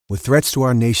With threats to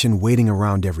our nation waiting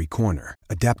around every corner,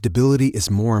 adaptability is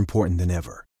more important than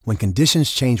ever. When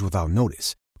conditions change without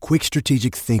notice, quick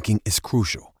strategic thinking is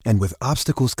crucial. And with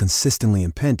obstacles consistently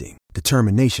impending,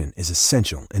 determination is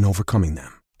essential in overcoming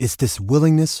them. It's this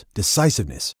willingness,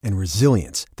 decisiveness, and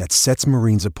resilience that sets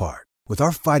Marines apart. With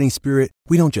our fighting spirit,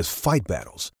 we don't just fight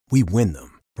battles, we win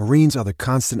them. Marines are the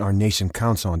constant our nation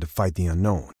counts on to fight the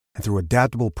unknown. And through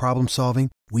adaptable problem solving,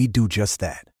 we do just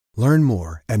that. Learn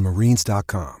more at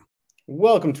marines.com.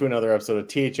 Welcome to another episode of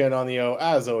THN on the O.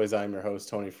 As always, I'm your host,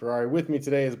 Tony Ferrari. With me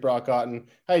today is Brock Otten.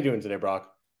 How you doing today,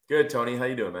 Brock? Good, Tony. How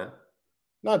you doing, man?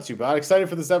 Not too bad. Excited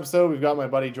for this episode. We've got my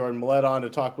buddy Jordan Millett on to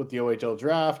talk with the OHL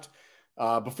draft.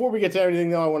 Before we get to everything,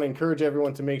 though, I want to encourage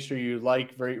everyone to make sure you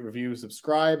like, rate, review,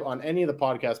 subscribe on any of the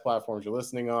podcast platforms you're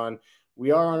listening on.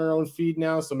 We are on our own feed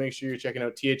now, so make sure you're checking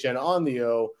out THN on the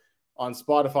O on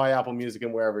Spotify, Apple Music,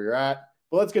 and wherever you're at.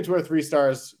 But let's get to our 3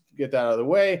 stars, get that out of the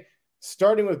way.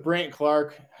 Starting with Brant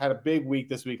Clark, had a big week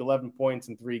this week, 11 points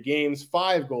in 3 games,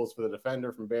 5 goals for the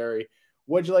defender from Barrie.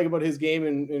 What'd you like about his game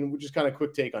and just kind of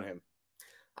quick take on him?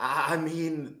 I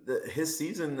mean, his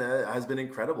season has been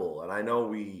incredible. And I know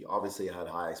we obviously had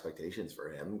high expectations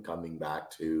for him coming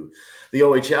back to the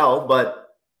OHL.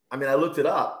 But, I mean, I looked it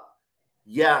up.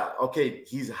 Yeah, okay,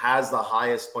 he has the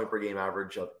highest point per game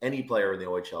average of any player in the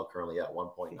OHL currently at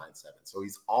 1.97. So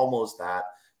he's almost at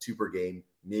 2 per game.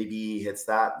 Maybe he hits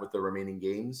that with the remaining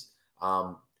games.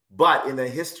 But in the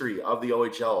history of the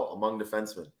OHL among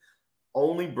defensemen,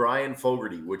 only Brian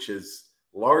Fogarty, which is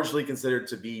largely considered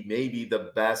to be maybe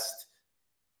the best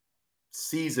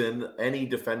season any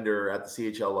defender at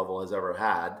the CHL level has ever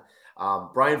had.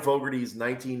 Brian Fogarty's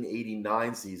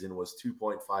 1989 season was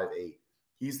 2.58.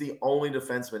 He's the only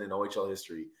defenseman in OHL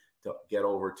history to get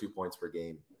over 2 points per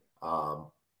game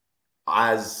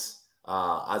as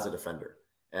a defender.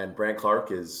 And Brant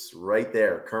Clark is right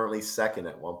there, currently second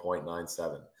at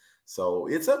 1.97. So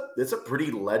it's a pretty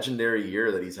legendary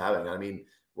year that he's having. I mean,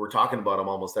 we're talking about him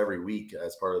almost every week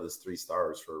as part of this 3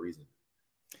 stars for a reason.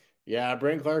 Yeah,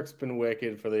 Brant Clark's been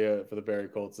wicked for the Barrie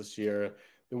Colts this year.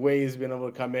 The way he's been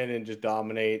able to come in and just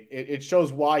dominate, it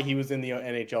shows why he was in the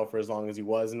NHL for as long as he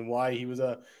was and why he was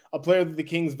a player that the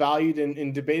Kings valued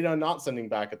and debated on not sending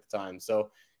back at the time. So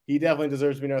he definitely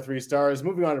deserves to be in our 3 stars.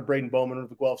 Moving on to Braden Bowman with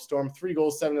the Guelph Storm, 3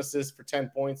 goals, 7 assists for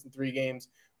 10 points in 3 games.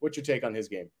 What's your take on his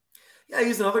game? Yeah,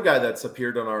 he's another guy that's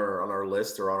appeared on our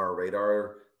list or on our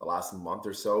radar the last month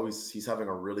or so. He's having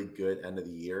a really good end of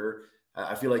the year.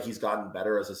 I feel like he's gotten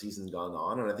better as the season's gone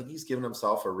on, and I think he's given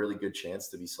himself a really good chance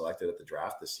to be selected at the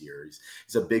draft this year.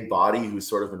 He's a big body who's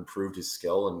sort of improved his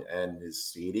skill and his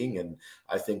skating, and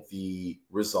I think the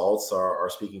results are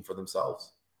speaking for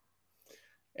themselves.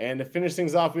 And to finish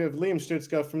things off, we have Liam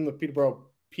Stützle from the Peterborough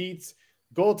Petes.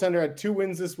 Goaltender had 2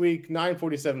 wins this week,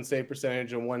 947 save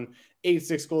percentage and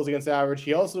 186 goals against average.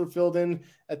 He also filled in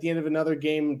at the end of another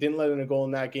game, didn't let in a goal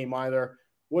in that game either.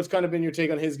 What's kind of been your take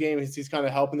on his game? He's kind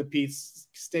of helping the Petes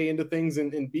stay into things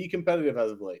and be competitive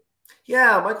as of late.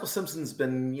 Yeah, Michael Simpson's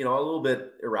been, a little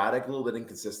bit erratic, a little bit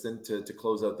inconsistent to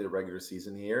close out the regular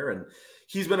season here. And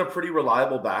he's been a pretty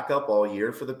reliable backup all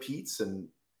year for the Petes. And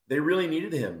they really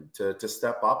needed him to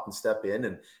step up and step in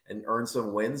and earn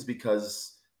some wins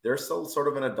because they're still sort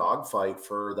of in a dogfight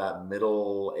for that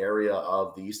middle area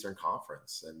of the Eastern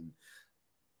Conference. And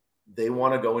they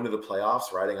want to go into the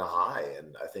playoffs riding a high.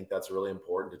 And I think that's really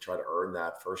important to try to earn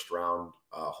that first round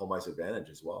home ice advantage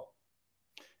as well.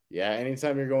 Yeah,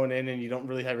 anytime you're going in and you don't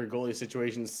really have your goalie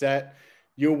situation set,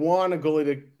 you want a goalie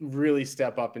to really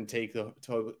step up and take a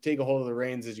hold of the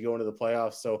reins as you go into the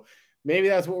playoffs. So maybe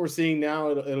that's what we're seeing now.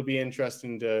 It'll be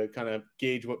interesting to kind of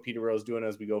gauge what Peterborough is doing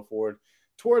as we go forward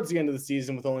towards the end of the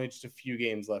season with only just a few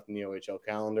games left in the OHL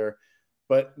calendar.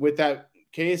 But with that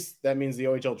case, that means the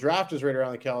OHL draft is right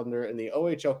around the calendar and the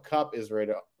OHL Cup is right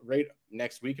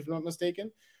next week, if I'm not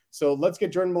mistaken. So let's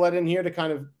get Jordan Millett in here to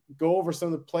kind of go over some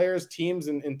of the players, teams,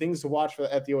 and things to watch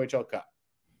at the OHL Cup.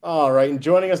 All right, and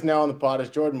joining us now on the pod is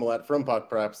Jordan Millett from Puck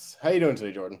Preps. How you doing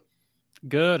today, Jordan?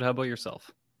 Good. How about yourself?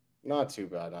 Not too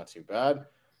bad, not too bad.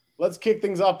 Let's kick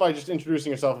things off by just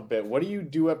introducing yourself a bit. What do you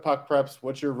do at Puck Preps?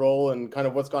 What's your role and kind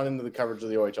of what's gone into the coverage of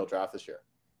the OHL draft this year?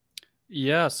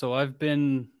 Yeah, so I've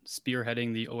been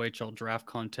spearheading the OHL draft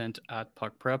content at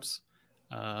Puck Preps,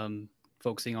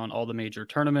 focusing on all the major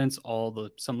tournaments,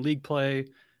 some league play.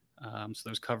 So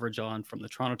there's coverage on from the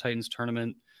Toronto Titans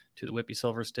tournament to the Whitby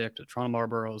Silver Stick to Toronto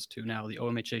Marlboros to now the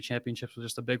OMHA Championships was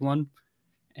just a big one.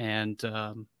 And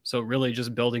so really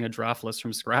just building a draft list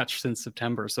from scratch since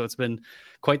September. So it's been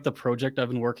quite the project I've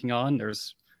been working on.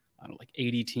 There's like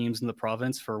 80 teams in the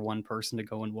province for one person to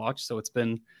go and watch. So it's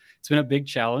been a big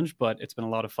challenge, but it's been a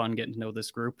lot of fun getting to know this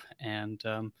group and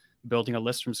building a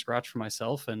list from scratch for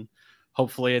myself. And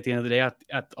hopefully at the end of the day,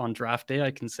 on draft day,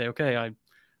 I can say, okay,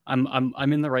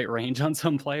 I'm in the right range on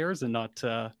some players and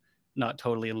not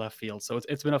totally in left field. So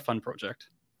it's been a fun project.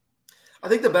 I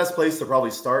think the best place to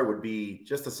probably start would be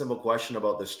just a simple question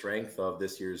about the strength of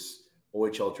this year's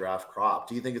OHL draft crop.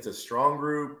 Do you think it's a strong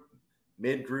group,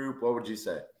 mid group? What would you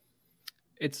say?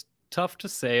 It's tough to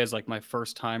say as like my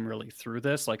first time really through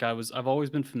this. Like I've always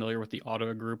been familiar with the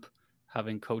Ottawa group,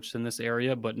 having coached in this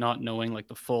area, but not knowing like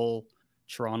the full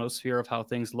Toronto sphere of how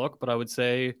things look. But I would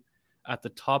say at the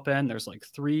top end, there's like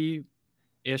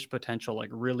 3-ish potential, like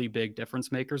really big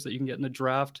difference makers that you can get in the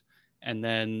draft. And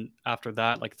then after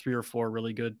that, like 3 or 4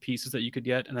 really good pieces that you could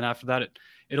get. And then after that,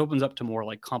 it opens up to more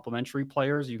like complementary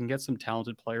players. You can get some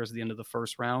talented players at the end of the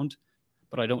first round,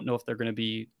 but I don't know if they're going to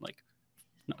be like,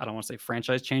 I don't want to say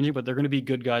franchise changing, but they're going to be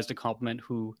good guys to complement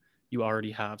who you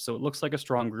already have. So it looks like a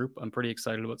strong group. I'm pretty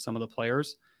excited about some of the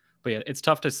players. But yeah, it's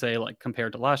tough to say like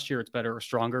compared to last year, it's better or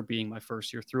stronger being my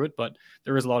first year through it. But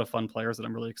there is a lot of fun players that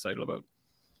I'm really excited about.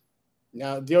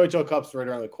 Now, the OHL Cup's right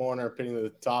around the corner, pitting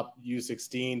the top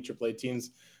U16 AAA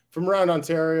teams from around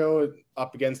Ontario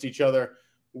up against each other.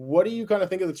 What do you kind of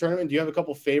think of the tournament? Do you have a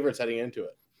couple favorites heading into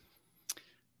it?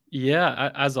 Yeah,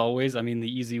 as always, I mean,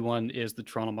 the easy one is the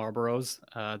Toronto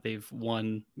Marlboros. They've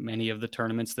won many of the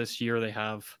tournaments this year. They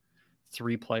have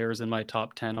 3 players in my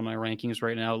top 10 on my rankings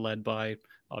right now, led by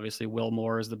obviously Will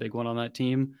Moore is the big one on that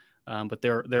team. But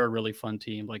they're a really fun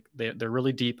team. Like they're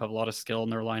really deep, have a lot of skill in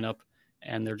their lineup,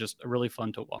 and they're just really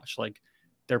fun to watch. Like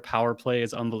their power play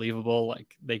is unbelievable.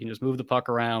 Like they can just move the puck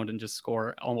around and just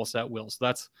score almost at will. So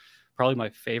that's probably my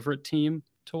favorite team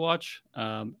to watch.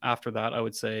 After that, I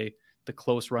would say the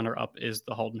close runner-up is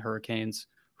the Halton Hurricanes,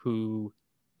 who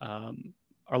are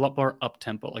a lot more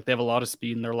up-tempo. Like they have a lot of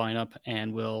speed in their lineup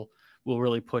and will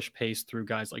really push pace through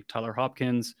guys like Tyler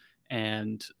Hopkins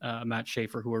and Matt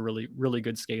Schaefer, who are really, really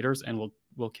good skaters and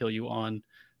will kill you on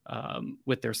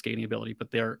with their skating ability. But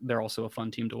they're also a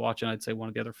fun team to watch, and I'd say one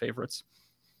of the other favorites.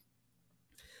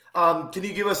 Can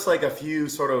you give us like a few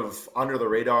sort of under the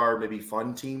radar, maybe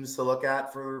fun teams to look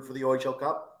at for the OHL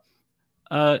Cup?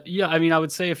 Yeah, I mean, I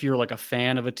would say if you're like a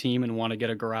fan of a team and want to get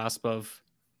a grasp of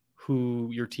who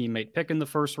your team might pick in the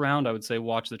first round, I would say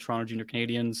watch the Toronto Junior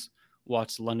Canadiens,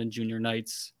 watch the London Junior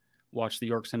Knights, watch the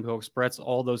York Simcoe Express.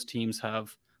 All those teams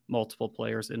have multiple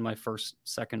players in my first,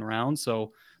 second round.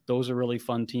 So those are really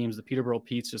fun teams. The Peterborough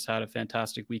Petes just had a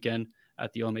fantastic weekend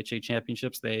at the OMHA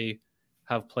Championships. They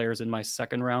have players in my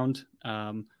second round,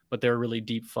 but they're a really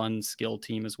deep, fun, skilled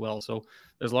team as well. So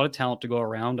there's a lot of talent to go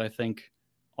around. I think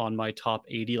on my top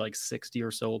 80, like 60 or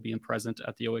so will be present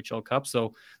at the OHL Cup.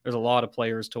 So there's a lot of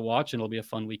players to watch, and it'll be a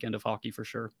fun weekend of hockey for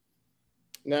sure.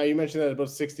 Now, you mentioned that about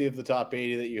 60 of the top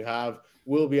 80 that you have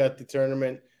will be at the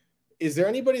tournament. Is there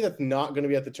anybody that's not going to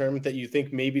be at the tournament that you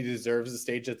think maybe deserves the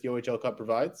stage that the OHL Cup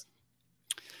provides?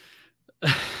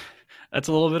 That's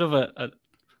a little bit of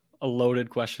a loaded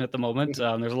question at the moment.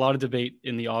 There's a lot of debate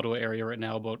in the Ottawa area right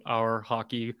now about our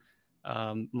hockey,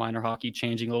 minor hockey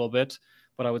changing a little bit.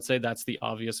 But I would say that's the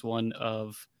obvious one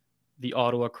of the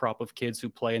Ottawa crop of kids who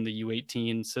play in the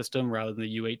U18 system rather than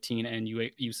the U18 and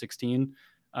U16.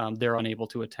 They're unable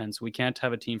to attend. So we can't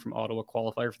have a team from Ottawa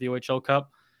qualify for the OHL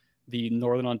Cup. The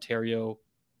Northern Ontario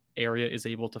area is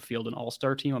able to field an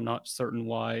all-star team. I'm not certain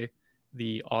why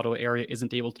the Ottawa area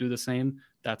isn't able to do the same.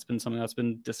 That's been something that's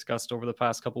been discussed over the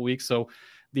past couple of weeks. So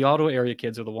the Ottawa area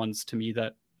kids are the ones to me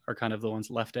that are kind of the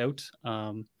ones left out.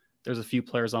 There's a few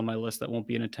players on my list that won't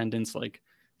be in attendance, like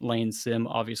Lane Sim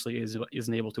obviously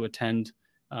isn't able to attend.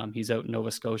 He's out in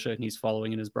Nova Scotia and he's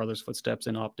following in his brother's footsteps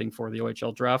and opting for the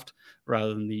OHL draft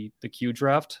rather than the Q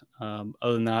draft.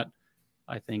 Other than that,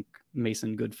 I think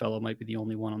Mason Goodfellow might be the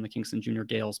only one on the Kingston Junior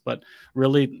Gales, but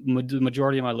really the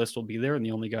majority of my list will be there. And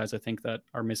the only guys I think that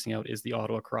are missing out is the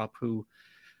Ottawa crop, who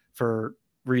for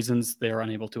reasons they are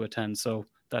unable to attend. So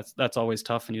that's always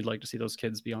tough. And you'd like to see those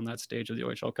kids be on that stage of the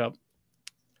OHL Cup.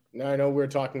 Now, I know we were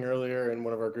talking earlier in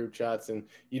one of our group chats, and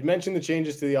you'd mentioned the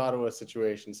changes to the Ottawa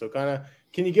situation. So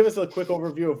can you give us a quick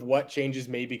overview of what changes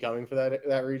may be coming for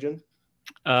that region?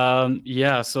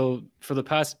 Yeah. So for the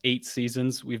past 8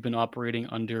 seasons, we've been operating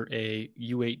under a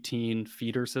U18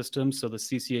 feeder system. So the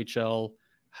CCHL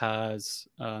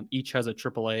each has a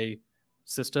AAA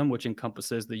system, which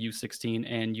encompasses the U16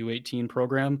 and U18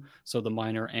 program. So the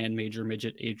minor and major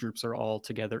midget age groups are all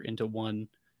together into one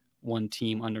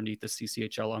team underneath the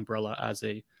CCHL umbrella as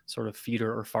a sort of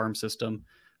feeder or farm system.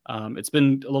 It's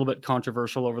been a little bit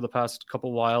controversial over the past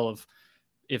couple while of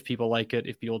if people like it,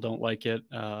 if people don't like it.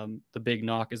 The big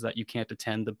knock is that you can't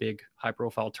attend the big high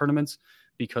profile tournaments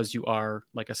because you are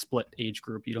like a split age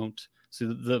group. You don't,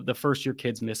 so the first year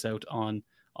kids miss out on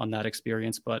on that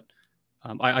experience. But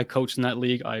I coach in that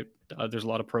league. There's a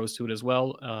lot of pros to it as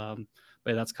well.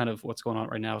 But that's kind of what's going on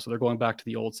right now. So they're going back to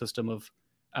the old system of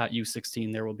at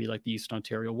U16, there will be like the Eastern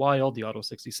Ontario Wild, the Ottawa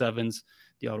 67s,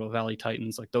 the Ottawa Valley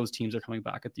Titans. Like those teams are coming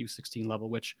back at the U16 level,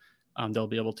 which they'll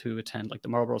be able to attend like the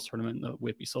Marlborough tournament and the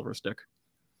Whitby Silver Stick.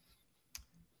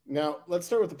 Now, let's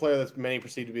start with the player that's many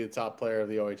perceived to be the top player of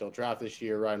the OHL draft this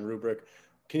year, Ryan Rubrick.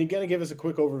 Can you kind of give us a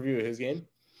quick overview of his game?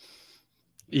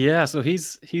 Yeah, so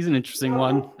he's an interesting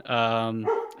one.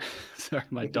 Sorry,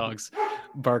 my dog's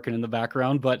barking in the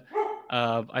background, but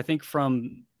I think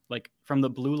from the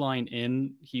blue line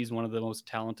in, he's one of the most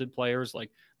talented players.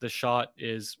 Like the shot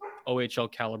is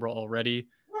OHL caliber already.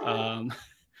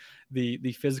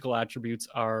 The physical attributes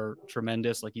are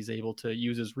tremendous. Like he's able to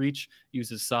use his reach, use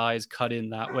his size, cut in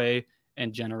that way,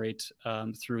 and generate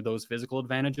through those physical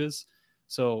advantages.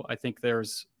 So I think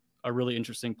there's a really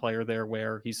interesting player there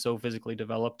where he's so physically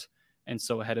developed and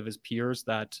so ahead of his peers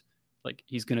that like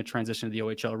he's going to transition to the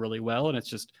OHL really well. And it's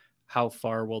just how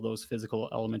far will those physical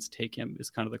elements take him is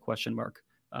kind of the question mark.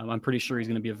 I'm pretty sure he's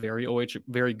going to be a very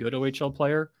good OHL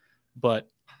player, but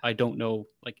I don't know,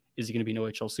 like, is he going to be an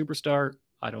OHL superstar?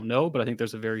 I don't know, but I think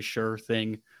there's a very sure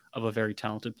thing of a very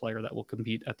talented player that will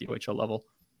compete at the OHL level.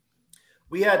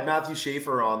 We had Matthew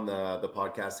Schaefer on the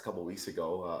podcast a couple of weeks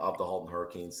ago of the Halton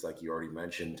Hurricanes, like you already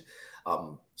mentioned.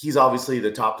 He's obviously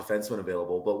the top defenseman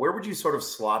available, but where would you sort of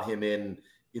slot him in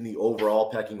the overall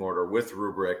pecking order with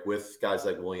Rubrick, with guys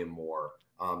like William Moore?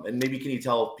 And maybe can you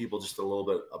tell people just a little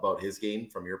bit about his game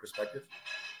from your perspective?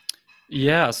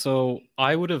 Yeah, so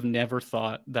I would have never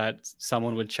thought that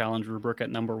someone would challenge Rubrick at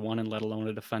number one and let alone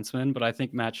a defenseman, but I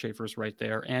think Matt Schaefer's right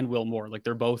there and Will Moore. Like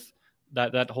they're both,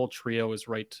 that whole trio is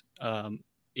right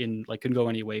in like can go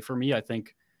any way for me. I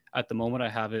think at the moment I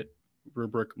have it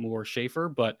Rubrick, Moore, Schaefer,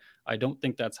 but I don't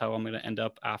think that's how I'm going to end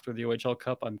up after the OHL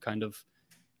Cup. I'm kind of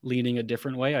leaning a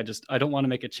different way. I don't want to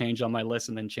make a change on my list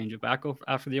and then change it back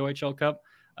after the OHL Cup.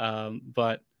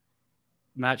 But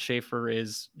Matt Schaefer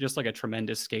is just like a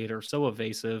tremendous skater, so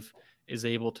evasive, is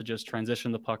able to just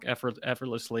transition the puck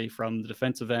effortlessly from the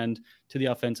defensive end to the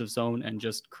offensive zone and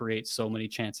just create so many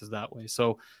chances that way.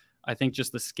 So I think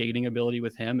just the skating ability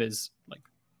with him is like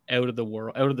out of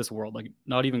this world, like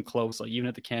not even close. Like even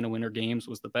at the Canada Winter Games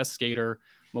was the best skater,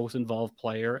 most involved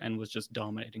player, and was just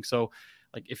dominating. So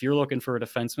like if you're looking for a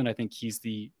defenseman, I think he's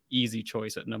the easy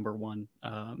choice at number one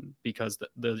because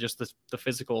the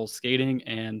physical skating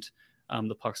and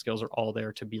the puck skills are all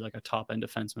there to be like a top end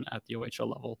defenseman at the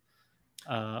OHL level.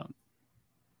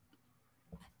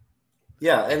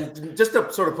 Yeah, and just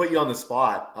to sort of put you on the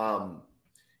spot,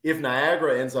 if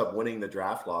Niagara ends up winning the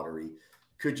draft lottery,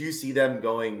 could you see them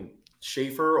going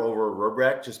Schaefer over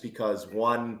Rubrick just because,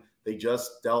 one, they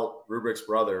just dealt Rubrick's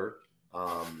brother,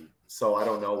 so I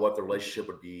don't know what the relationship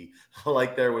would be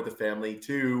like there with the family.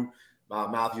 Two,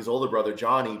 Matthew's older brother,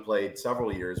 Johnny, played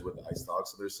several years with the Ice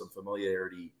Dogs, so there's some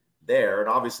familiarity there, and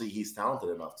obviously he's talented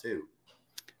enough too.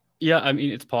 Yeah, I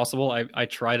mean, it's possible. I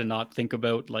try to not think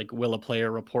about like, will a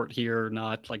player report here or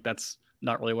not? Like that's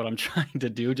not really what I'm trying to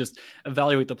do. Just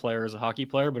evaluate the player as a hockey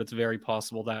player, but it's very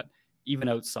possible that even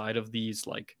outside of these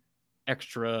like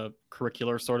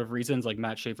extracurricular sort of reasons, like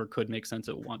Matt Schaefer could make sense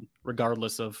at one,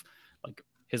 regardless of like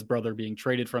his brother being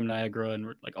traded from Niagara and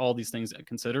like all these things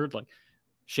considered. Like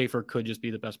Schaefer could just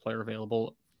be the best player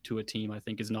available to a team. I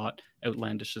think is not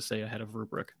outlandish to say ahead of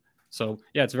Rubrick. So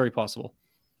yeah, it's very possible.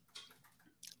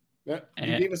 Yeah,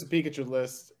 you gave us a peek at your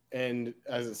list, and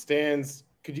as it stands,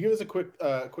 could you give us a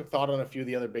quick thought on a few of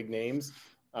the other big names,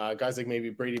 guys like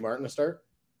maybe Brady Martin to start?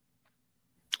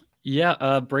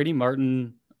 Yeah, Brady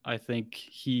Martin, I think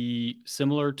he,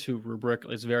 similar to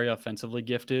Rubrick, is very offensively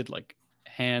gifted. Like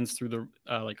hands through the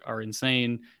like are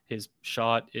insane. His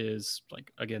shot is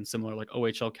like again similar, like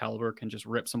OHL caliber, can just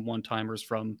rip some one timers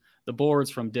from the boards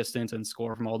from distance and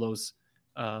score from all those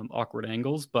awkward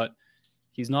angles. But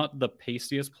he's not the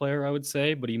paciest player, I would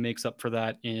say, but he makes up for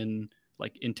that in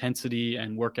like intensity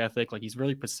and work ethic. Like he's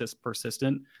really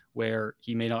persistent, where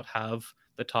he may not have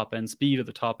the top end speed or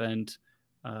the top end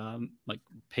like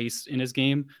pace in his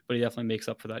game, but he definitely makes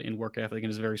up for that in work ethic and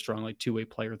is a very strong like two-way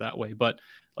player that way. But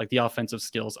like the offensive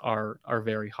skills are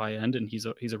very high end, and he's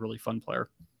a really fun player.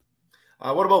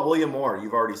 What about William Moore?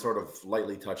 You've already sort of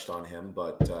lightly touched on him,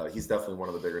 but he's definitely one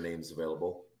of the bigger names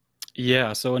available.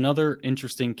 Yeah, so another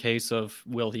interesting case of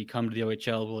will he come to the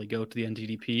OHL? Will he go to the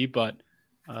NTDP? But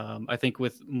I think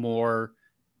with Moore,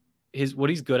 what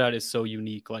he's good at is so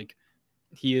unique. Like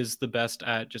he is the best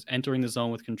at just entering the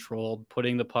zone with control,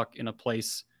 putting the puck in a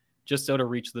place just out of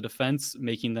reach of the defense,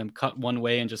 making them cut one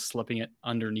way and just slipping it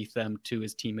underneath them to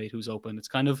his teammate who's open.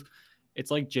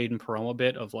 It's like Jaden Perron a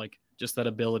bit of like just that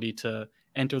ability to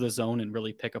enter the zone and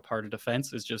really pick apart a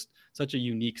defense is just such a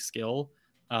unique skill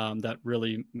that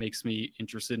really makes me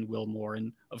interested in Will more.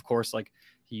 And of course, like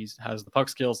he has the puck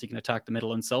skills, he can attack the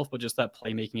middle himself, but just that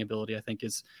playmaking ability, I think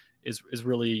is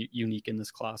really unique in this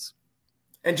class.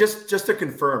 And just to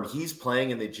confirm, he's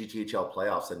playing in the GTHL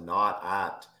playoffs and not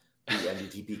at the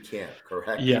NDTP camp,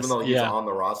 correct? Yes, even though he's on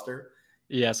the roster.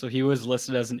 Yeah, so he was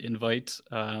listed as an invite.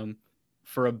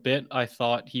 For a bit, I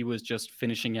thought he was just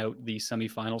finishing out the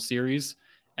semifinal series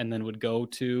and then would go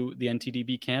to the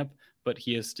NTDB camp, but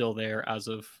he is still there as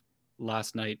of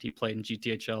last night. He played in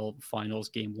GTHL finals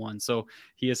game 1. So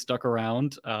he is stuck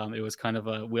around. It was kind of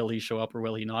a will he show up or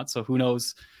will he not? So who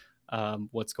knows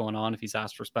what's going on, if he's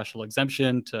asked for special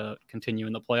exemption to continue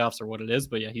in the playoffs or what it is.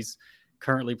 But yeah, he's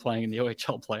currently playing in the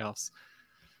OHL playoffs.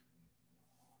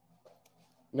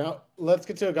 Now, let's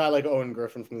get to a guy like Owen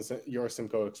Griffin from your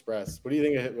Simcoe Express. What do you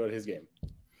think about his game?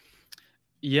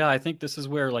 Yeah, I think this is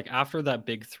where, like, after that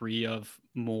big three of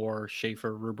Moore,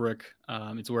 Schaefer, Rubric,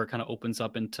 it's where it kind of opens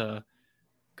up into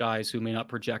guys who may not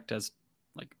project as,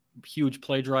 like, huge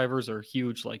play drivers or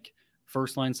huge, like,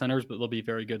 first-line centers, but they'll be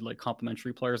very good, like,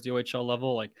 complementary players at the OHL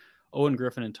level. Like, Owen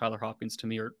Griffin and Tyler Hopkins, to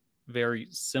me, are very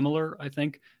similar, I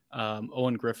think.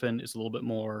 Owen Griffin is a little bit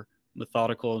more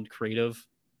methodical and creative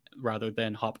rather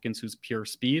than Hopkins, who's pure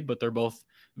speed, but they're both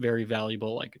very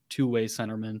valuable, like two-way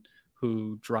centermen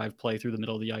who drive play through the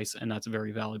middle of the ice, and that's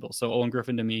very valuable. So Owen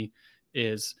Griffin, to me,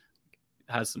 has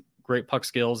some great puck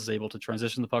skills, is able to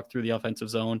transition the puck through the offensive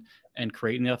zone and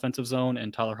create in the offensive zone,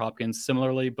 and Tyler Hopkins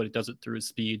similarly, but it does it through his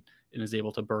speed and is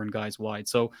able to burn guys wide.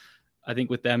 So I think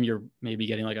with them, you're maybe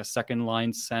getting like a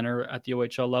second-line center at the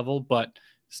OHL level, but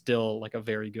still like a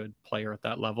very good player at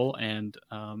that level, and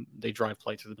they drive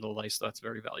play through the middle of the ice, so that's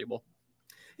very valuable.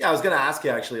 Yeah, I was going to ask you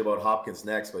actually about Hopkins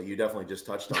next, but you definitely just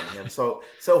touched on him. So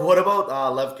what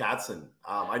about Lev Katzen?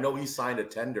 I know he signed a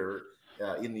tender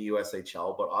in the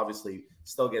USHL, but obviously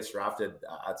still gets drafted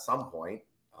at some point.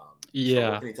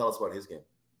 So what can you tell us about his game?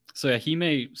 So yeah, he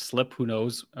may slip, who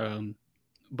knows?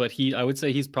 But I would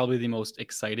say he's probably the most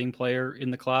exciting player in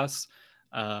the class.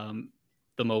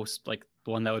 The most, like, the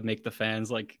one that would make the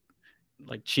fans like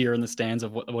cheer in the stands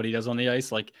of what he does on the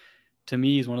ice. Like, to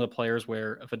me, he's one of the players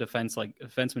where if a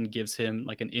defenseman gives him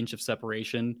like an inch of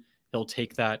separation, he'll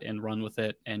take that and run with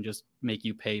it and just make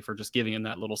you pay for just giving him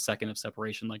that little second of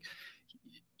separation. Like,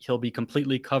 he'll be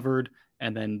completely covered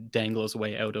and then dangle his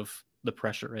way out of the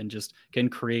pressure and just can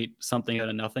create something out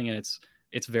of nothing. And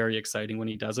it's very exciting when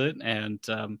he does it. And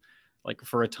like,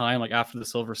 for a time, like after the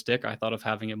silver stick, I thought of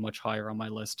having him much higher on my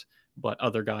list, but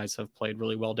other guys have played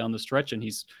really well down the stretch, and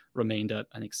he's remained at,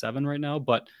 I think, 7 right now,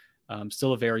 but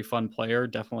still a very fun player.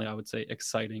 Definitely, I would say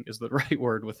exciting is the right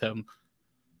word with him.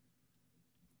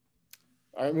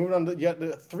 All right, moving on to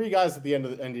the 3 guys at the end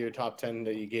of your top 10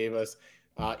 that you gave us.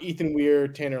 Ethan Weir,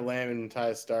 Tanner Lamb, and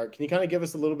Matthias Stark. Can you kind of give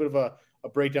us a little bit of a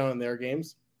breakdown in their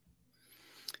games?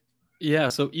 Yeah,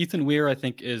 so Ethan Weir, I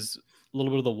think, is a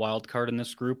little bit of the wild card in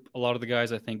this group. A lot of the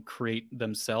guys, I think, create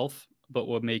themselves, but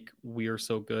what make Weir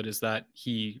so good is that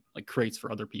he like creates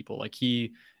for other people. Like,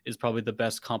 he is probably the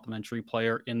best complementary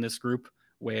player in this group,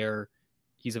 where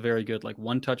he's a very good like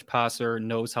one-touch passer,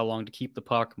 knows how long to keep the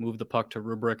puck, move the puck to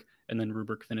Rubric, and then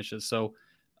Rubric finishes. So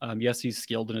yes, he's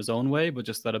skilled in his own way, but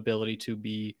just that ability to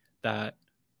be the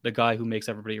guy who makes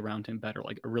everybody around him better,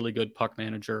 like a really good puck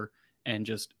manager, and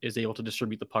just is able to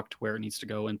distribute the puck to where it needs to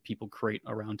go and people create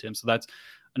around him. So that's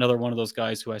another one of those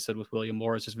guys who I said with William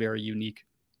Moore is just very unique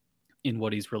in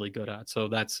what he's really good at. So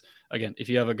that's, again, if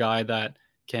you have a guy that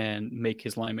can make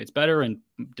his line mates better and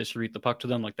distribute the puck to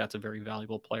them, like, that's a very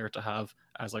valuable player to have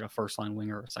as like a first line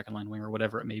winger or a second line winger,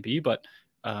 whatever it may be. But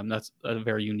that's a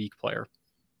very unique player.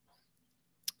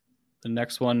 The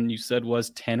next one you said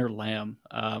was Tanner Lamb,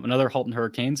 another Halton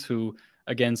Hurricanes, who,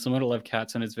 again, similar to Lev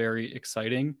Katzen, is very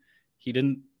exciting.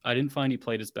 I didn't find he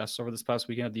played his best over this past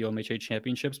weekend at the OMHA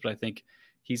championships, but I think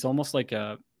he's almost like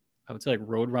I would say like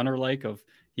road runner, like, of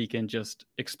he can just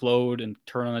explode and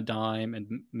turn on a dime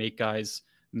and make guys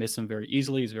miss him very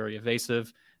easily. He's very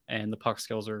evasive, and the puck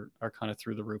skills are kind of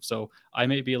through the roof. So I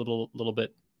may be a little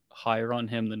bit higher on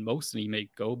him than most, and he may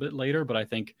go a bit later, but I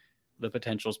think the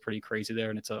potential is pretty crazy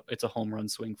there, and it's a home run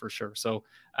swing for sure. So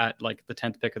at like the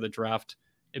 10th pick of the draft,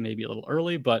 it may be a little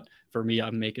early, but for me,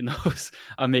 I'm making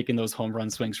those home run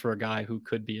swings for a guy who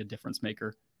could be a difference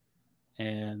maker.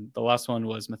 And the last one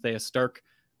was Matthias Stark,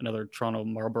 another Toronto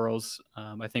Marlboros.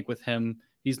 I think with him,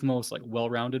 he's the most like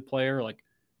well-rounded player. Like,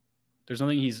 there's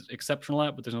nothing he's exceptional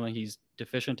at, but there's nothing he's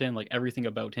deficient in. Like, everything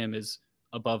about him is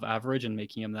above average, and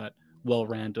making him that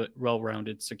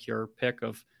well-rounded, secure pick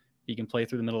of he can play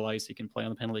through the middle ice, he can play on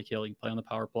the penalty kill, he can play on the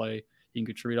power play, He can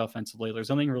contribute offensively. There's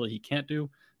nothing really he can't do.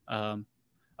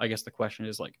 I guess the question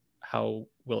is like, how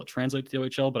will it translate to the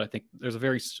OHL? But I think there's a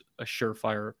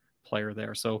surefire player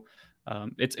there. So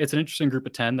it's an interesting group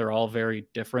of 10. They're all very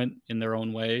different in their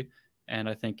own way. And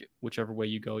I think whichever way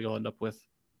you go, you'll end up with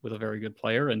a very good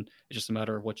player. And it's just a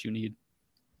matter of what you need.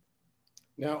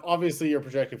 Now, obviously, you're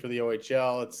projecting for the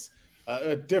OHL. It's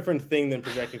a different thing than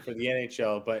projecting for the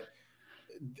NHL, but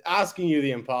asking you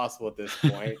the impossible at this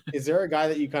point, is there a guy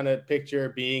that you kind of picture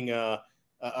being a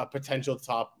potential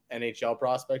top NHL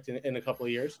prospect in a couple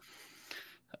of years?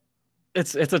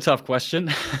 It's a tough question.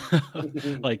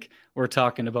 Like, we're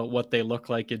talking about what they look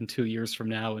like in 2 years from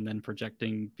now and then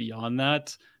projecting beyond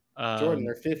that. Jordan,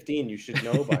 they're 15. You should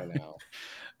know by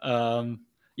now.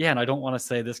 Yeah, and I don't want to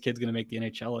say this kid's going to make the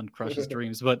NHL and crush his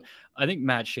dreams, but I think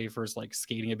Matt Schaefer's like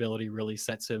skating ability really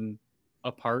sets him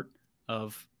apart.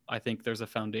 I think there's a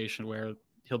foundation where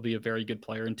he'll be a very good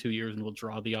player in 2 years and will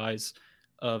draw the eyes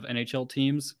of NHL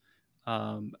teams.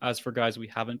 As for guys we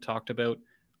haven't talked about,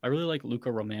 I really like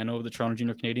Luca Romano of the Toronto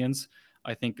Junior Canadiens.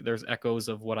 I think there's echoes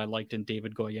of what I liked in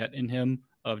David Goyette in him,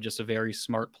 of just a very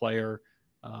smart player,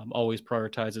 always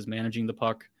prioritizes managing the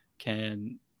puck,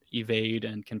 can evade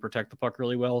and can protect the puck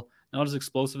really well. Not as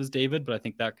explosive as David, but I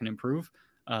think that can improve.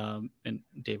 And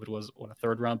David was a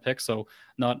third round pick, so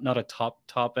not a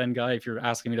top end guy if you're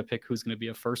asking me to pick who's going to be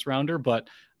a first rounder, but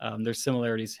there's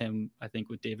similarities I think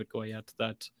with David Goyette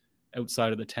that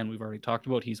outside of the 10 we've already talked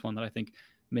about, he's one that I think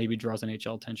maybe draws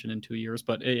NHL attention in 2 years,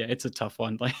 but yeah, it's a tough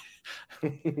one. Like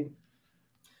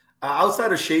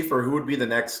outside of Schaefer, who would be the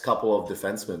next couple of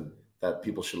defensemen that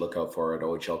people should look out for at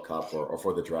OHL Cup or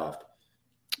for the draft?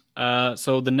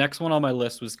 So the next one on my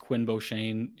list was Quinn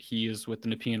Beauchesne. He is with the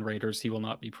Nepean Raiders. He will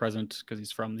not be present because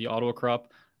he's from the Ottawa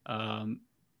crop.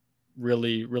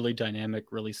 Really, really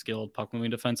dynamic, really skilled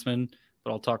puck-moving defenseman.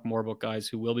 But I'll talk more about guys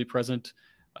who will be present.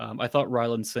 I thought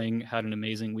Ryland Singh had an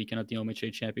amazing weekend at the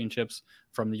OMHA Championships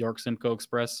from the York Simcoe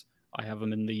Express. I have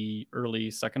him in the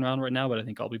early second round right now, but I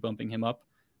think I'll be bumping him up.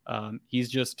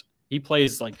 He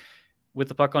plays like, with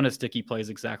the puck on his stick, he plays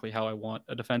exactly how I want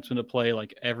a defenseman to play.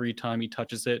 Like every time he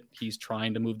touches it, he's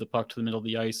trying to move the puck to the middle of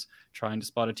the ice, trying to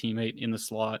spot a teammate in the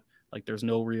slot. Like there's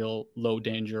no real low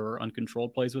danger or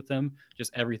uncontrolled plays with him.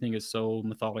 Just everything is so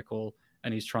methodical,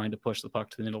 and he's trying to push the puck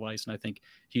to the middle ice. And I think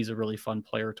he's a really fun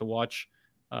player to watch.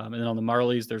 And then on the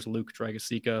Marlies, there's Luke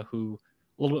Dragosica, who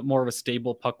a little bit more of a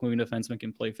stable puck-moving defenseman,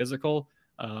 can play physical,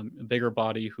 a bigger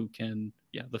body who can,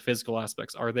 the physical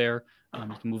aspects are there.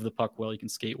 He can move the puck well, he can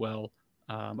skate well.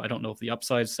 I don't know if the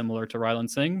upside is similar to Ryland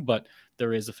Singh, but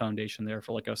there is a foundation there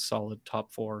for like a solid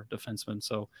top 4 defenseman.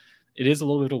 So it is a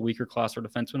little bit of a weaker class for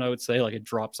defenseman, I would say. Like it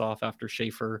drops off after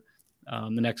Schaefer. The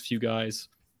next few guys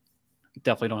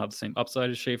definitely don't have the same upside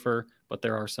as Schaefer, but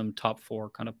there are some top 4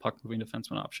 kind of puck-moving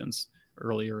defenseman options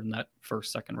earlier in that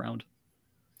first, second round.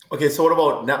 Okay, so what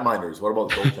about netminders? What about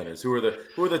goaltenders? Who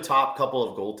are the top couple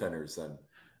of goaltenders then?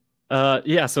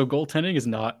 So goaltending is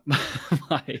not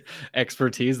my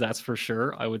expertise, that's for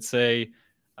sure. I would say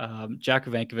Jack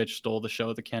Vankovich stole the show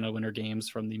at the Canada Winter Games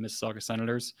from the Mississauga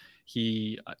Senators.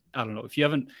 I don't know if you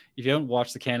haven't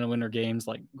watched the Canada Winter Games,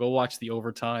 like go watch the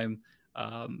overtime.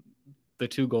 The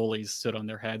 2 goalies stood on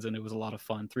their heads, and it was a lot of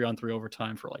fun. 3-on-3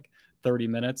 overtime for like 30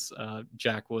 minutes.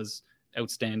 Jack was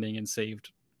outstanding and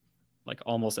saved like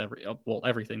almost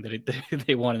everything that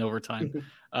they won in overtime.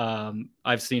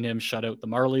 I've seen him shut out the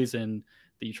Marlies in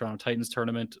the Toronto Titans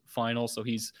tournament final. So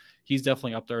he's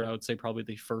definitely up there. I would say probably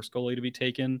the first goalie to be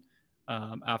taken.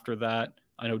 After that,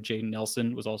 I know Jaden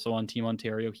Nelson was also on Team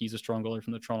Ontario. He's a strong goalie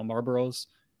from the Toronto Marlboros.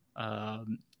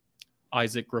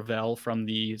 Isaac Gravel from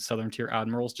the Southern Tier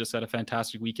Admirals just had a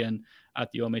fantastic weekend at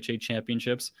the OMHA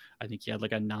Championships. I think he had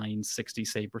like a 960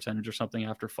 save percentage or something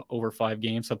after over 5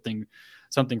 games, something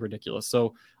ridiculous.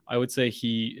 So I would say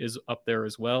he is up there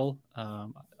as well.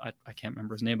 I can't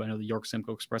remember his name, but I know the York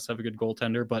Simcoe Express have a good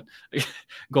goaltender, but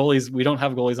goalies, we don't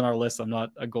have goalies on our list. I'm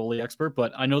not a goalie expert,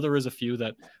 but I know there is a few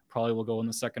that probably will go in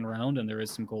the second round, and there is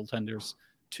some goaltenders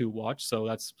to watch. So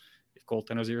that's, if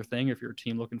goaltenders are your thing, if you're a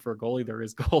team looking for a goalie, there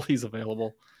is goalies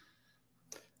available.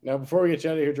 Now, before we get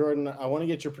you out of here, Jordan, I want to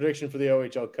get your prediction for the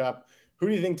OHL Cup. Who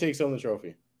do you think takes home the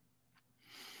trophy?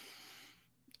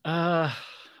 I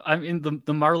mean,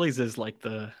 the Marlies is like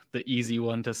the easy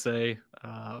one to say.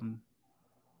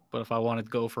 But if I wanted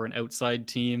to go for an outside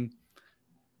team,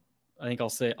 I think I'll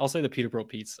say the Peterborough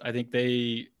Petes. I think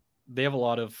they have a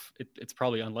lot of, it's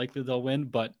probably unlikely they'll win,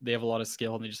 but they have a lot of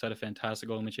skill, and they just had a fantastic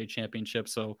OMHA championship.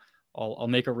 So I'll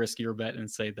make a riskier bet and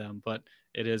say them, but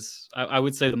I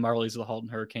would say the Marlies or the Halton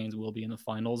Hurricanes will be in the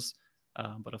finals.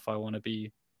 But if I want to be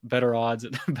better odds,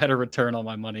 better return on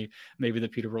my money, maybe the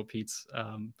Peterborough Petes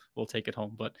will take it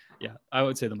home. But yeah, I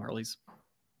would say the Marlies.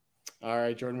 All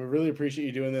right, Jordan, we really appreciate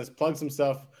you doing this. Plug some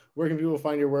stuff. Where can people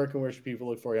find your work, and where should people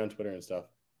look for you on Twitter and stuff?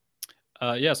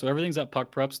 Yeah, so everything's at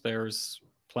Puck Preps. There's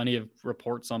plenty of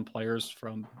reports on players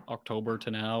from October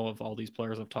to now of all these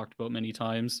players I've talked about many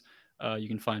times. You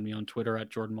can find me on Twitter at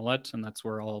Jordan Millette, and that's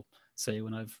where I'll say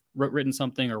when I've written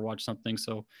something or watched something.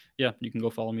 So yeah, you can go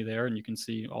follow me there, and you can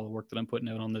see all the work that I'm putting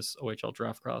out on this OHL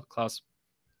draft class.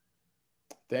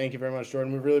 Thank you very much,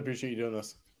 Jordan. We really appreciate you doing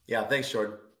this. Yeah, thanks,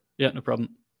 Jordan. Yeah, no problem.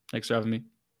 Thanks for having me.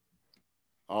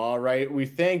 All right. We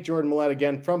thank Jordan Millette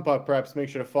again from Puck Preps. Make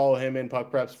sure to follow him in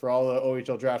Puck Preps for all the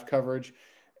OHL draft coverage.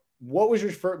 What was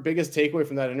your biggest takeaway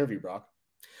from that interview, Brock?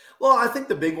 Well, I think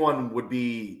the big one would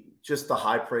be just the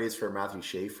high praise for Matthew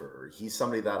Schaefer. He's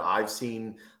somebody that I've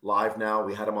seen live now.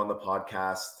 We had him on the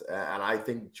podcast, and I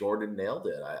think Jordan nailed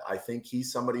it. I think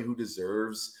he's somebody who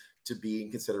deserves to be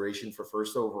in consideration for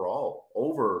first overall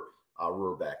over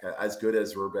Rurbeck. As good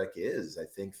as Rurbeck is, I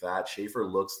think that Schaefer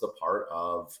looks the part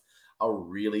of a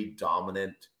really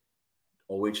dominant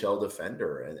OHL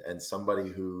defender and somebody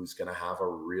who's going to have a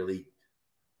really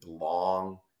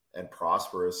long and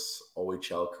prosperous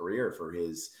OHL career for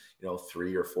his,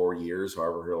 3 or 4 years,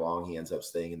 however long he ends up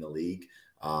staying in the league.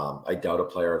 I doubt a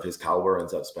player of his caliber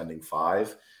ends up spending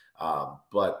 5.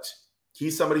 But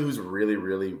he's somebody who's really,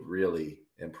 really, really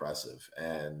impressive.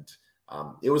 And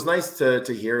it was nice to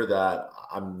hear that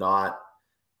I'm not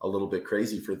a little bit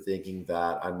crazy for thinking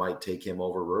that I might take him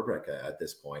over Rurbeck at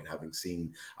this point, having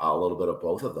seen a little bit of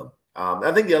both of them.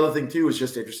 I think the other thing, too, is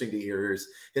just interesting to hear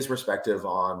his perspective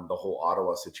on the whole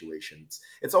Ottawa situation.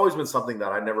 It's always been something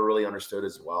that I never really understood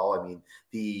as well. I mean,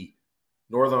 the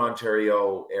Northern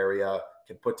Ontario area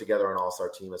can put together an all-star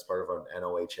team as part of an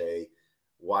NOHA.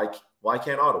 Why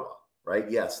can't Ottawa, right?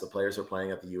 Yes, the players are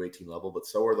playing at the U18 level, but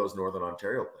so are those Northern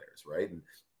Ontario players, right? And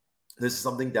this is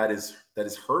something that is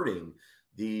hurting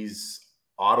these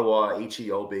Ottawa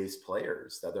HEO-based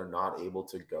players, that they're not able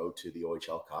to go to the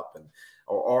OHL Cup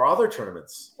or other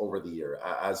tournaments over the year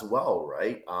as well,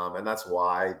 right? And that's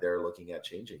why they're looking at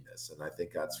changing this. And I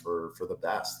think that's for the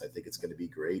best. I think it's going to be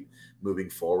great moving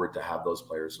forward to have those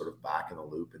players sort of back in the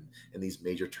loop in these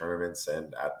major tournaments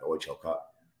and at the OHL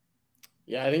Cup.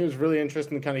 Yeah, I think it was really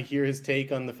interesting to kind of hear his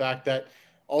take on the fact that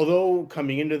although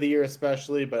coming into the year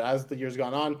especially, but as the year's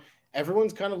gone on,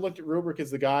 everyone's kind of looked at Rurbeck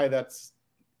as the guy that's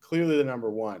clearly the number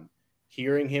one.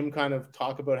 Hearing him kind of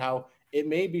talk about how it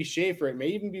may be Schaefer, it may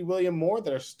even be William Moore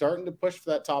that are starting to push for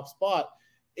that top spot.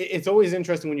 It's always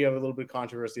interesting when you have a little bit of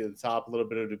controversy at the top, a little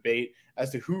bit of debate as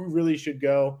to who really should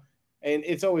go. And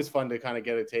it's always fun to kind of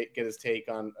get his take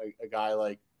on a guy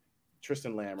like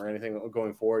Tristan Lamb or anything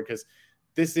going forward, because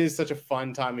this is such a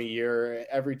fun time of year.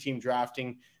 Every team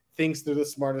drafting thinks they're the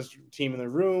smartest team in the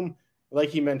room. Like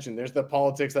he mentioned, there's the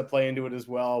politics that play into it as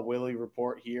well. Will he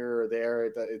report here or there?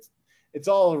 It's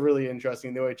all really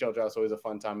interesting. The OHL draft is always a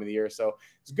fun time of the year. So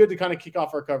it's good to kind of kick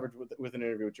off our coverage with an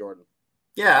interview with Jordan.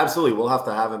 Yeah, absolutely. We'll have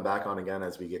to have him back on again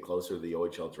as we get closer to the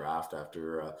OHL draft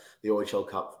after the OHL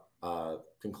Cup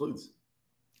concludes.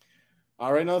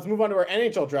 All right, now let's move on to our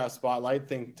NHL draft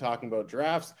spotlight talking about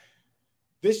drafts.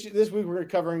 This week we're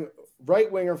covering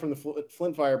right winger from the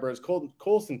Flint Firebirds,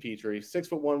 Colson Petrie,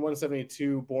 6'1",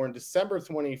 172, born December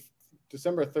 13th,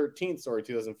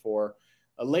 2004.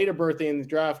 A later birthday in the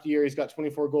draft year. He's got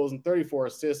 24 goals and 34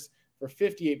 assists for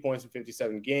 58 points in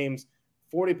 57 games,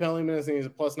 40 penalty minutes, and he's a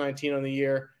plus 19 on the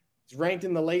year. He's ranked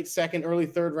in the late second, early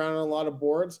third round on a lot of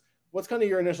boards. What's kind of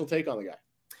your initial take on the guy?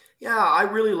 Yeah, I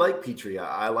really like Petrie.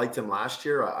 I liked him last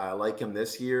year. I like him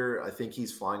this year. I think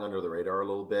he's flying under the radar a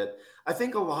little bit. I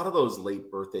think a lot of those late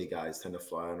birthday guys tend to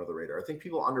fly under the radar. I think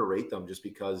people underrate them just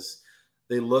because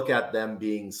they look at them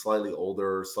being slightly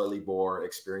older, slightly more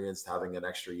experienced, having an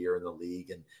extra year in the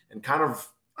league, and kind of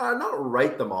not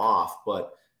write them off,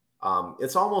 but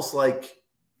it's almost like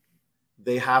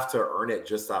they have to earn it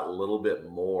just that little bit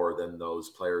more than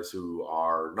those players who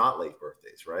are not late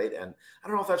birthdays, right? And I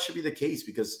don't know if that should be the case,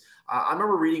 because I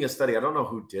remember reading a study. I don't know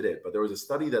who did it, but there was a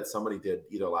study that somebody did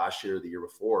either last year or the year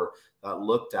before that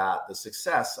looked at the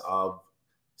success of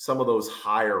some of those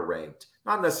higher ranked,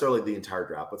 not necessarily the entire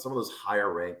draft, but some of those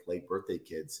higher ranked late birthday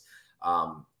kids.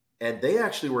 And they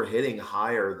actually were hitting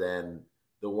higher than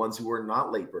the ones who were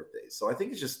not late birthdays. So I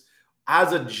think it's just,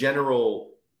 as a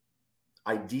general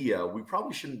idea, we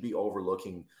probably shouldn't be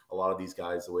overlooking a lot of these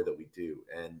guys the way that we do.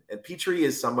 And Petrie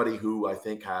is somebody who I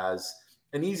think has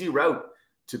an easy route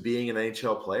to being an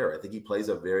NHL player. I think he plays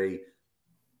a very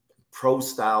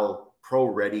pro-style,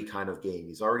 pro-ready kind of game.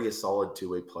 He's already a solid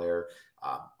two-way player,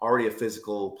 already a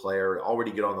physical player,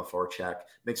 already good on the forecheck,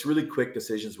 makes really quick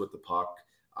decisions with the puck,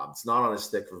 It's not on his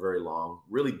stick for very long.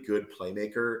 Really good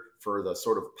playmaker for the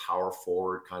sort of power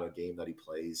forward kind of game that he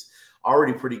plays.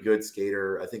 Already pretty good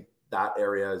skater. I think that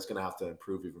area is going to have to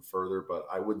improve even further, but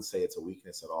I wouldn't say it's a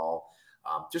weakness at all.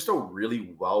 Just a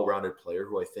really well-rounded player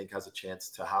who I think has a chance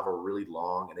to have a really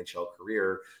long NHL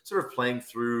career, sort of playing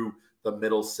through the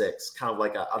middle six, kind of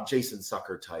like a Jason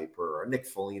Sucker type or a Nick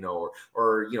Foligno,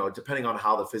 or depending on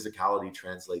how the physicality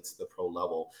translates to the pro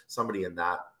level, somebody in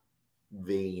that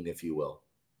vein, if you will.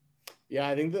 Yeah,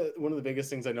 I think that one of the biggest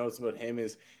things I noticed about him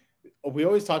is we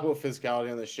always talk about physicality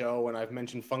on the show, and I've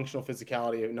mentioned functional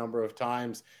physicality a number of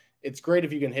times. It's great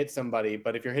if you can hit somebody,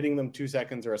 but if you're hitting them 2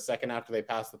 seconds or a second after they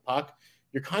pass the puck,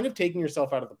 you're kind of taking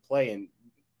yourself out of the play. And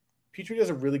Petrie does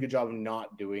a really good job of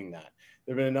not doing that.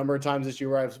 There have been a number of times this year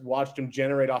where I've watched him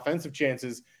generate offensive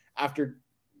chances after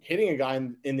hitting a guy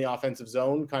in the offensive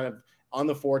zone, kind of on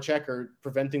the forecheck or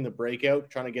preventing the breakout,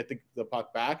 trying to get the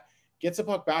puck back. Gets the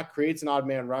puck back, creates an odd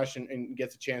man rush, and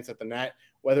gets a chance at the net,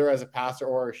 whether as a passer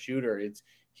or a shooter.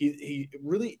 He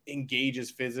really engages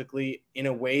physically in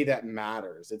a way that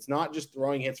matters. It's not just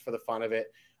throwing hits for the fun of it.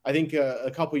 I think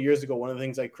a couple of years ago, one of the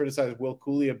things I criticized Will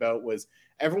Cooley about was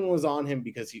everyone was on him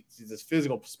because he's this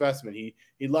physical specimen.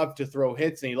 He loved to throw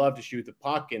hits and he loved to shoot the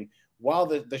puck. And while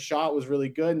the shot was really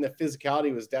good and the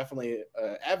physicality was definitely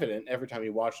evident every time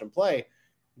you watched him play,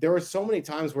 there were so many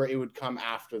times where it would come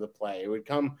after the play. It would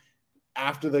come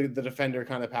after the defender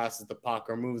kind of passes the puck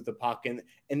or moves the puck, and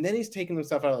then he's taking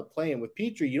himself out of the play. And with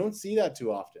Petrie, you don't see that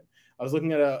too often. I was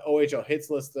looking at a OHL hits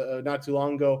list not too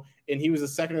long ago, and he was a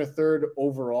second or third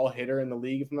overall hitter in the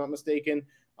league, if I'm not mistaken.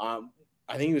 I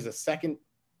think he was a second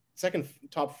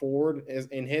top forward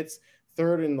in hits,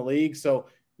 third in the league. So,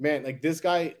 man, like, this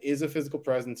guy is a physical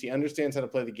presence. He understands how to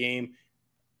play the game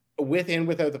with and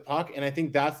without the puck, and I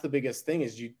think that's the biggest thing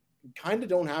is you kind of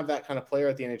don't have that kind of player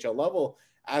at the NHL level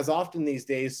as often these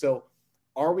days. So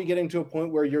are we getting to a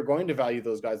point where you're going to value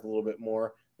those guys a little bit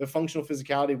more, the functional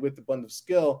physicality with the blend of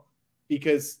skill,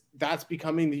 because that's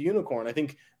becoming the unicorn? I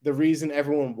think the reason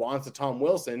everyone wants a Tom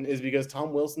Wilson is because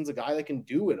Tom Wilson's a guy that can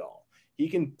do it all. He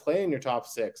can play in your top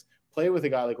six, play with a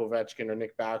guy like Ovechkin or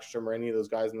Nick Backstrom or any of those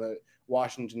guys in the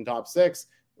Washington top six,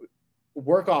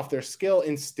 work off their skill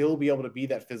and still be able to be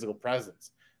that physical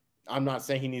presence. I'm not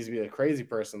saying he needs to be a crazy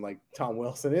person like Tom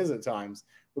Wilson is at times,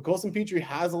 but Colson Petrie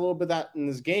has a little bit of that in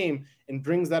his game and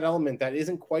brings that element that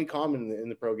isn't quite common in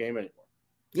the pro game anymore.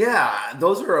 Yeah,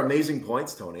 those are amazing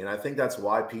points, Tony. And I think that's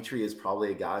why Petrie is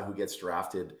probably a guy who gets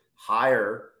drafted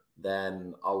higher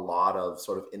than a lot of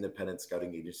sort of independent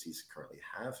scouting agencies currently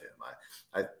have him.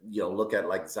 I look at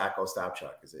like Zach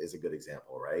Ostapchuk is a good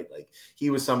example, right? Like, he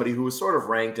was somebody who was sort of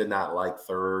ranked in that like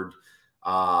third,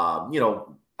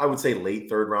 I would say late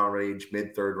third round range,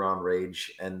 mid third round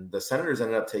range, and the Senators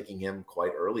ended up taking him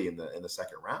quite early in the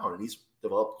second round, and he's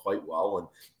developed quite well. And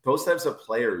those types of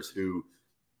players who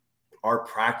are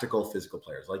practical physical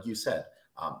players, like you said,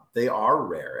 they are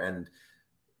rare. And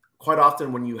quite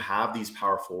often when you have these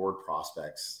power forward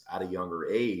prospects at a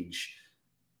younger age,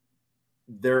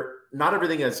 not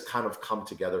everything has kind of come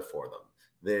together for them.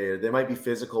 They might be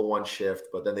physical one shift,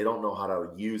 but then they don't know how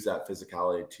to use that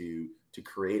physicality to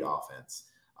create offense.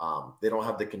 They don't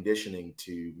have the conditioning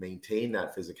to maintain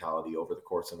that physicality over the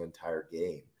course of an entire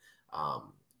game.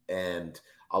 And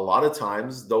a lot of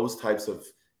times those types of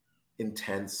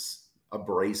intense,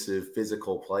 abrasive,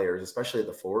 physical players, especially at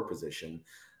the forward position,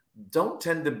 don't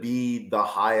tend to be the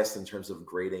highest in terms of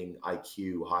grading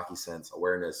IQ, hockey sense,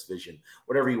 awareness, vision,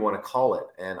 whatever you want to call it.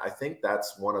 And I think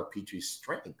that's one of Petrie's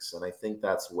strengths. And I think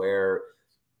that's where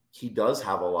he does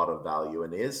have a lot of value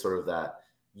and is sort of that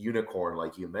unicorn,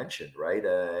 like you mentioned, right?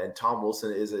 And Tom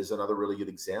Wilson is another really good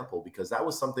example, because that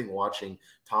was something watching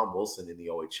Tom Wilson in the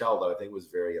OHL that I think was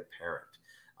very apparent.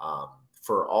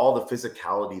 For all the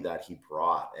physicality that he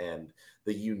brought and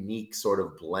the unique sort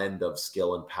of blend of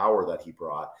skill and power that he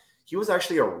brought, he was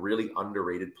actually a really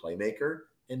underrated playmaker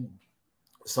and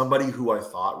somebody who I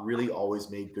thought really always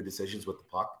made good decisions with the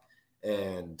puck.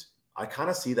 And I kind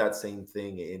of see that same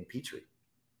thing in Petrie.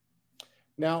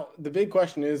 Now, the big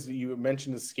question is, you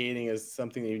mentioned the skating as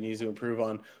something that he needs to improve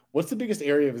on. What's the biggest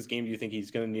area of his game do you think he's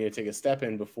going to need to take a step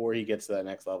in before he gets to that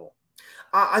next level?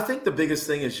 I think the biggest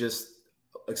thing is just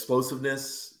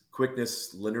explosiveness,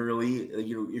 quickness, linearly.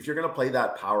 If you're going to play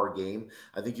that power game,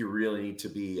 I think you really need to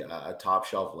be a top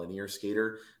shelf linear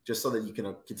skater, just so that you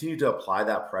can continue to apply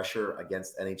that pressure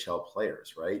against NHL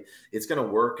players, right? It's going to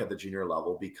work at the junior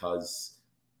level because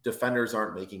defenders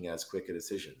aren't making as quick a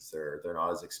decisions. They're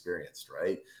not as experienced,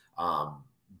 right?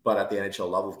 But at the NHL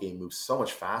level, the game moves so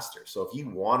much faster. So if you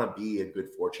want to be a good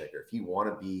forechecker, if you want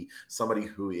to be somebody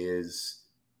who is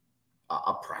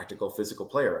a practical physical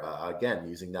player, again,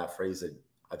 using that phrase that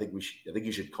I think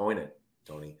you should coin it,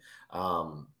 Tony.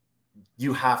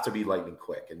 You have to be lightning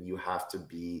quick, and you have to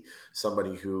be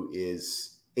somebody who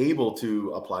is able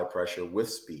to apply pressure with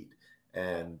speed.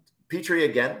 And Petrie,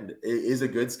 again, is a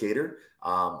good skater.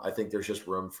 I think there's just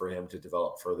room for him to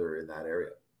develop further in that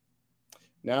area.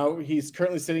 Now he's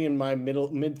currently sitting in my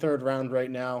mid third round right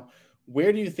now.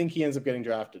 Where do you think he ends up getting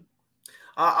drafted?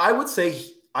 I would say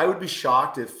I would be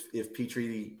shocked if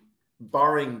Petrie,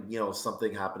 barring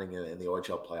something happening in the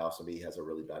OHL playoffs, maybe he has a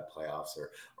really bad playoffs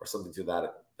or something to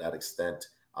that extent.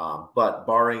 But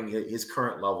barring his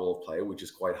current level of play, which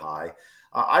is quite high,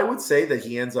 I would say that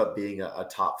he ends up being a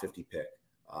top 50 pick.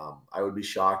 I would be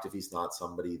shocked if he's not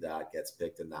somebody that gets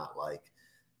picked in that like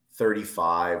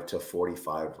 35 to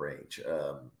 45 range.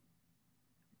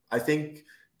 I think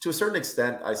to a certain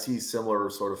extent, I see similar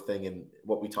sort of thing in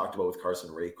what we talked about with Carson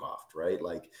Raycroft, right?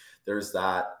 Like there's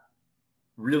that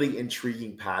really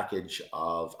intriguing package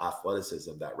of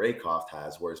athleticism that Raycroft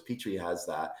has, whereas Petrie has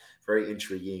that very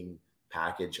intriguing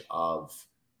package of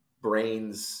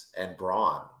brains and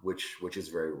brawn, which is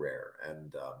very rare.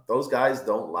 And those guys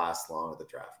don't last long at the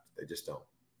draft. They just don't.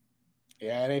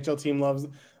 Yeah, NHL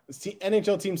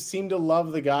teams seem to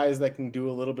love the guys that can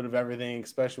do a little bit of everything,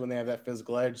 especially when they have that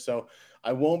physical edge. So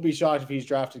I won't be shocked if he's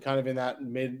drafted kind of in that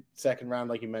mid-second round,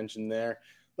 like you mentioned there.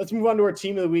 Let's move on to our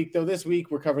team of the week, though. This week,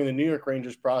 we're covering the New York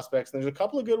Rangers prospects, and there's a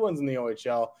couple of good ones in the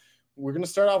OHL. We're going to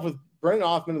start off with Brennan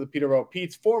Othmann of the Peterborough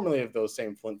Petes, formerly of those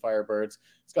same Flint Firebirds.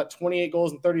 He's got 28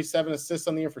 goals and 37 assists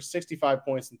on the year for 65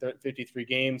 points in 53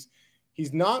 games.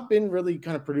 He's not been really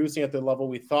kind of producing at the level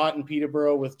we thought in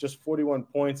Peterborough with just 41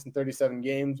 points in 37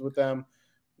 games with them.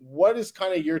 What is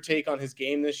kind of your take on his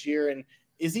game this year? And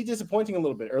is he disappointing a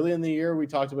little bit? Early in the year, we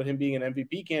talked about him being an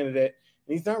MVP candidate,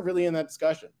 and he's not really in that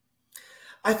discussion.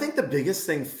 I think the biggest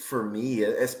thing for me,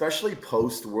 especially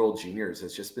post World Juniors,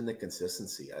 has just been the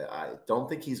consistency. I don't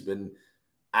think he's been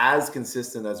as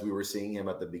consistent as we were seeing him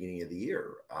at the beginning of the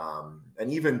year.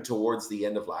 And even towards the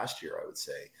end of last year, I would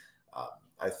say.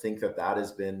 I think that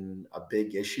has been a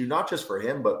big issue, not just for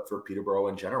him, but for Peterborough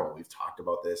in general. We've talked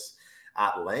about this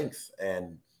at length,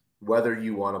 and whether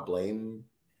you want to blame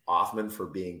Othmann for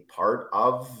being part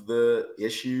of the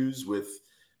issues with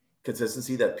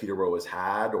consistency that Peterborough has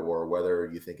had, or whether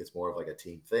you think it's more of like a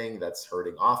team thing that's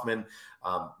hurting Othmann,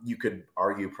 you could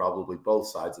argue probably both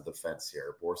sides of the fence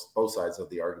here. Both sides of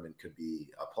the argument could be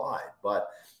applied. But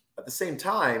at the same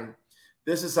time,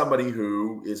 this is somebody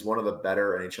who is one of the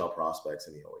better NHL prospects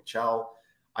in the OHL.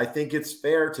 I think it's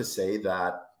fair to say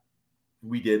that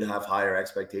we did have higher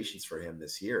expectations for him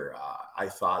this year. I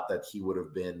thought that he would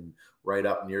have been right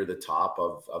up near the top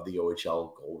of the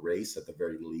OHL goal race at the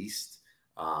very least.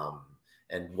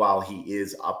 And while he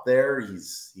is up there,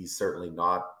 he's certainly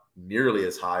not nearly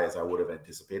as high as I would have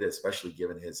anticipated, especially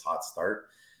given his hot start.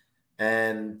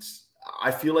 And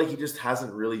I feel like he just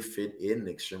hasn't really fit in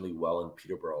extremely well in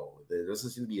Peterborough. There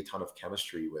doesn't seem to be a ton of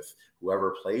chemistry with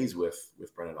whoever plays with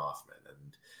Brennan Othmann.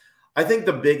 And I think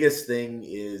the biggest thing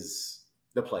is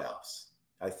the playoffs.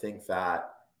 I think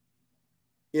that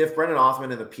if Brennan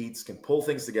Othmann and the Petes can pull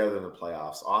things together in the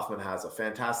playoffs, Othmann has a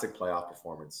fantastic playoff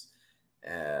performance.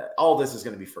 All this is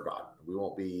going to be forgotten. We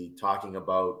won't be talking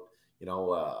about,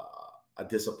 a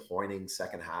disappointing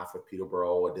second half with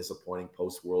Peterborough, a disappointing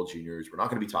post-World Juniors. We're not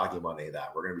going to be talking about any of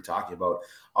that. We're going to be talking about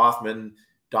Othmann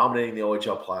dominating the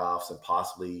OHL playoffs and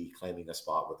possibly claiming a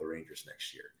spot with the Rangers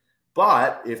next year.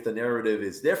 But if the narrative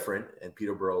is different and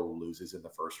Peterborough loses in the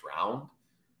first round,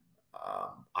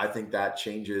 I think that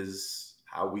changes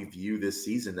how we view this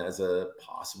season as a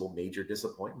possible major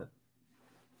disappointment.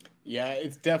 Yeah,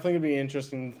 it's definitely going to be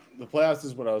interesting. The playoffs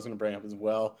is what I was going to bring up as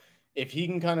well. If he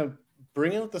can kind of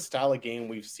bring out the style of game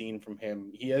we've seen from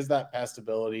him, he has that pest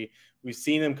ability. We've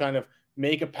seen him kind of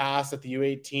make a pass at the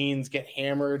U18s, get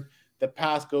hammered. The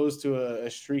pass goes to a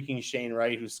streaking Shane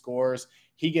Wright who scores.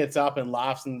 He gets up and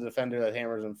laughs in the defender that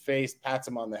hammers him face, pats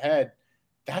him on the head.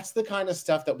 That's the kind of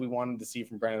stuff that we wanted to see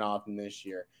from Brennan Othmann this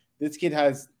year. This kid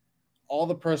has all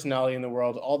the personality in the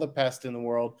world, all the pest in the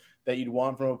world that you'd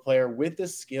want from a player with the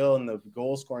skill and the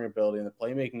goal scoring ability and the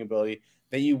playmaking ability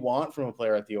that you want from a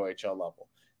player at the OHL level.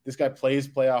 This guy plays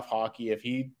playoff hockey. If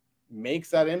he makes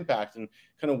that impact and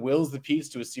kind of wills the Petes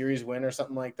to a series win or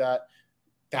something like that,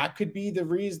 that could be the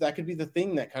reason, that could be the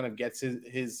thing that kind of gets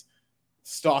his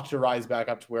stock to rise back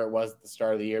up to where it was at the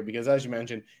start of the year. Because as you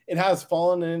mentioned, it has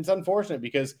fallen, and it's unfortunate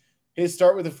because his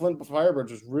start with the Flint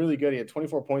Firebirds was really good. He had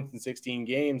 24 points in 16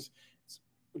 games,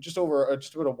 just about a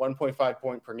 1.5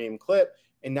 point per game clip.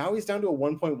 And now he's down to a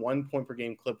 1.1 point per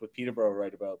game clip with Peterborough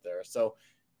right about there. So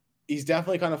he's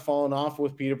definitely kind of fallen off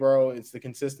with Peterborough. It's the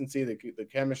consistency, the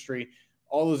chemistry,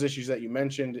 all those issues that you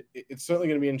mentioned. It's certainly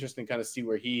going to be interesting to kind of see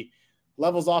where he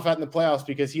levels off at in the playoffs,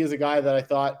 because he is a guy that I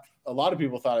thought, a lot of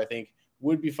people thought, I think,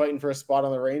 would be fighting for a spot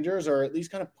on the Rangers, or at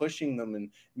least kind of pushing them and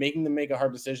making them make a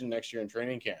hard decision next year in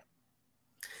training camp.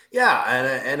 Yeah,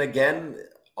 and again,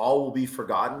 all will be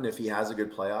forgotten if he has a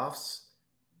good playoffs.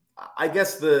 I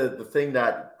guess the thing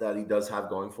that he does have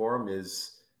going for him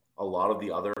is a lot of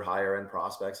the other higher end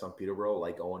prospects on Peterborough,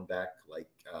 like Owen Beck, like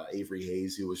Avery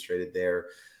Hayes, who was traded there.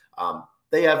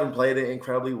 They haven't played it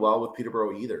incredibly well with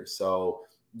Peterborough either. So,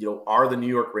 are the New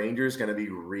York Rangers going to be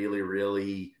really,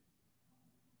 really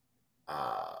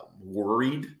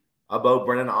worried about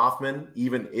Brennan Othmann,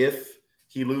 even if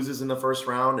he loses in the first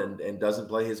round and doesn't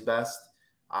play his best?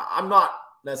 I'm not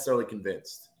necessarily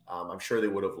convinced. I'm sure they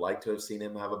would have liked to have seen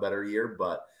him have a better year,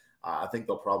 but I think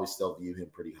they'll probably still view him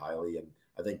pretty highly. And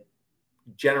I think,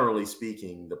 generally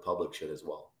speaking, the public should as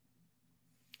well.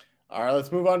 All right,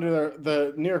 let's move on to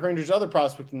the New York Rangers' other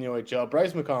prospect in the OHL,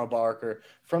 Bryce McConnell-Barker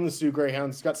from the Sioux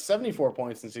Greyhounds. He's got 74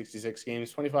 points in 66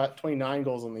 games, 29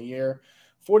 goals in the year,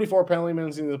 44 penalty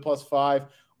minutes into the +5.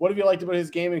 What have you liked about his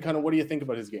game, and kind of what do you think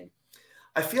about his game?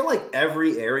 I feel like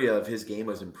every area of his game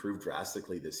has improved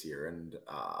drastically this year. And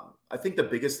I think the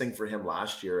biggest thing for him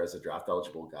last year as a draft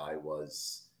eligible guy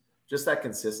was just that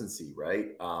consistency, right?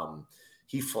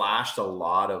 He flashed a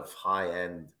lot of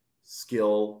high-end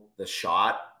skill, the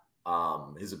shot,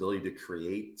 his ability to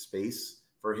create space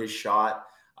for his shot,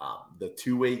 the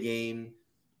two-way game.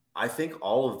 I think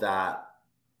all of that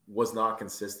was not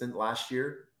consistent last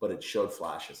year, but it showed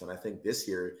flashes. And I think this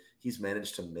year he's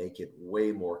managed to make it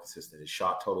way more consistent. His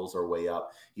shot totals are way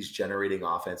up. He's generating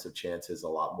offensive chances a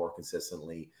lot more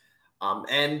consistently.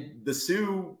 And the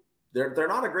Sioux, they're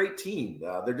not a great team.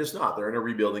 They're just not. They're in a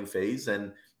rebuilding phase.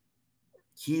 And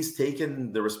he's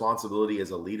taken the responsibility as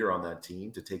a leader on that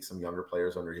team to take some younger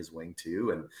players under his wing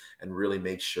too, and really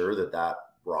make sure that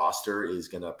roster is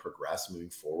going to progress moving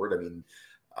forward. I mean,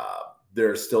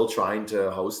 they're still trying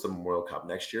to host the Memorial Cup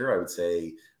next year. I would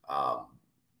say,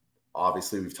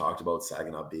 obviously, we've talked about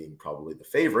Saginaw being probably the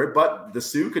favorite, but the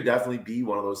Sioux could definitely be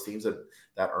one of those teams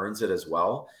that earns it as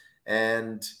well.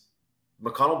 And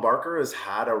McConnell-Barker has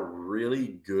had a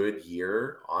really good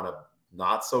year on a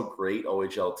not so great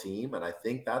OHL team, and I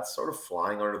think that's sort of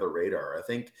flying under the radar. I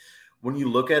think when you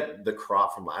look at the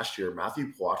crop from last year,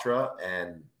 Matthew Poitras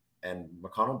and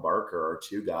McConnell-Barker are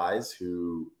two guys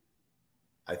who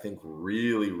I think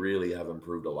really, really have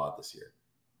improved a lot this year.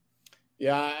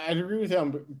 Yeah, I'd agree with you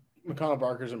on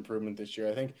McConnell-Barker's improvement this year.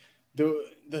 I think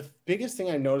the biggest thing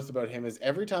I noticed about him is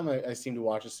every time I seem to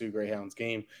watch a Sioux Greyhounds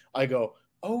game, I go,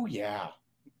 oh yeah,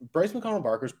 Bryce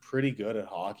McConnell-Barker's pretty good at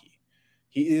hockey.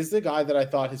 He is the guy that I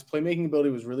thought his playmaking ability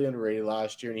was really underrated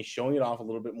last year, and he's showing it off a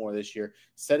little bit more this year,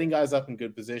 setting guys up in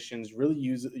good positions, really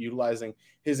utilizing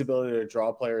his ability to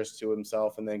draw players to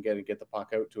himself and then get the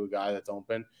puck out to a guy that's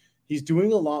open. He's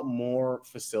doing a lot more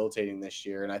facilitating this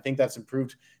year, and I think that's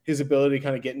improved his ability to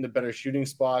kind of get into better shooting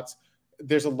spots.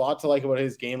 There's a lot to like about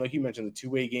his game. Like you mentioned, the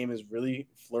two-way game has really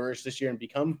flourished this year and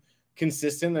become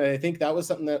consistent, and I think that was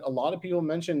something that a lot of people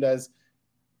mentioned as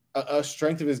a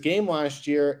strength of his game last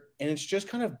year, and it's just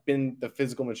kind of been the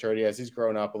physical maturity as he's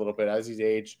grown up a little bit, as he's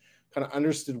aged, kind of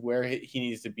understood where he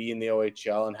needs to be in the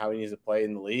OHL and how he needs to play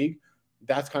in the league.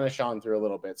 That's kind of shone through a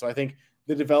little bit. So I think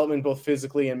the development, both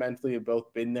physically and mentally, have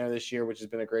both been there this year, which has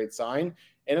been a great sign.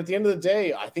 And at the end of the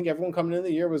day, I think everyone coming into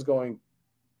the year was going,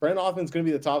 Brennan Othmann's going to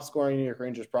be the top scoring New York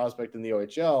Rangers prospect in the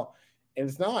OHL. And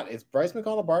it's not. It's Bryce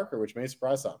McConnell-Barker, which may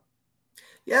surprise some.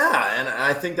 Yeah, and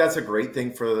I think that's a great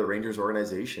thing for the Rangers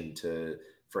organization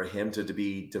for him to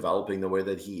be developing the way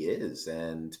that he is.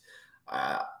 And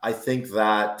I think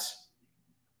that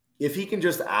if he can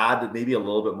just add maybe a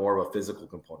little bit more of a physical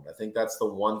component, I think that's the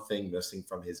one thing missing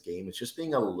from his game. It's just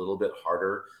being a little bit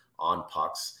harder on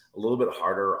pucks, a little bit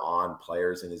harder on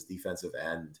players in his defensive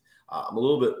end. I'm a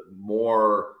little bit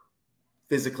more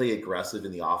physically aggressive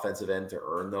in the offensive end to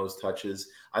earn those touches.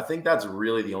 I think that's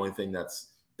really the only thing that's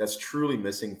truly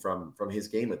missing from his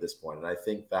game at this point. And I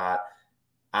think that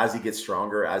as he gets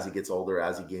stronger, as he gets older,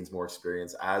 as he gains more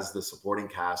experience, as the supporting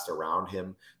cast around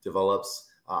him develops,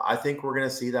 I think we're going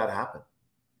to see that happen.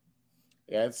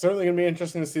 Yeah, it's certainly going to be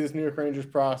interesting to see this New York Rangers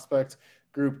prospect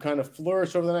group kind of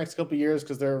flourish over the next couple of years,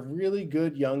 because they're a really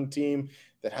good young team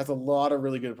that has a lot of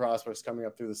really good prospects coming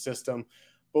up through the system.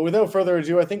 But without further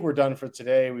ado, I think we're done for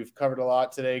today. We've covered a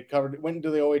lot today. Went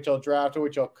into the OHL draft,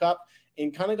 OHL Cup,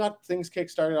 and kind of got things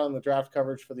kick-started on the draft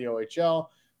coverage for the OHL.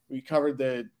 We covered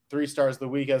the 3 stars of the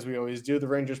week, as we always do, the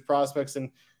Rangers prospects. And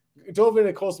dove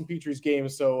into Colson Petrie's game.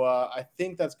 So I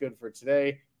think that's good for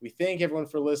today. We thank everyone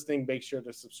for listening. Make sure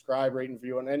to subscribe, rate, and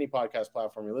review on any podcast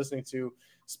platform you're listening to,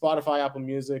 Spotify, Apple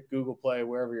Music, Google Play,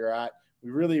 wherever you're at. We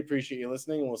really appreciate you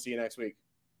listening, and we'll see you next week.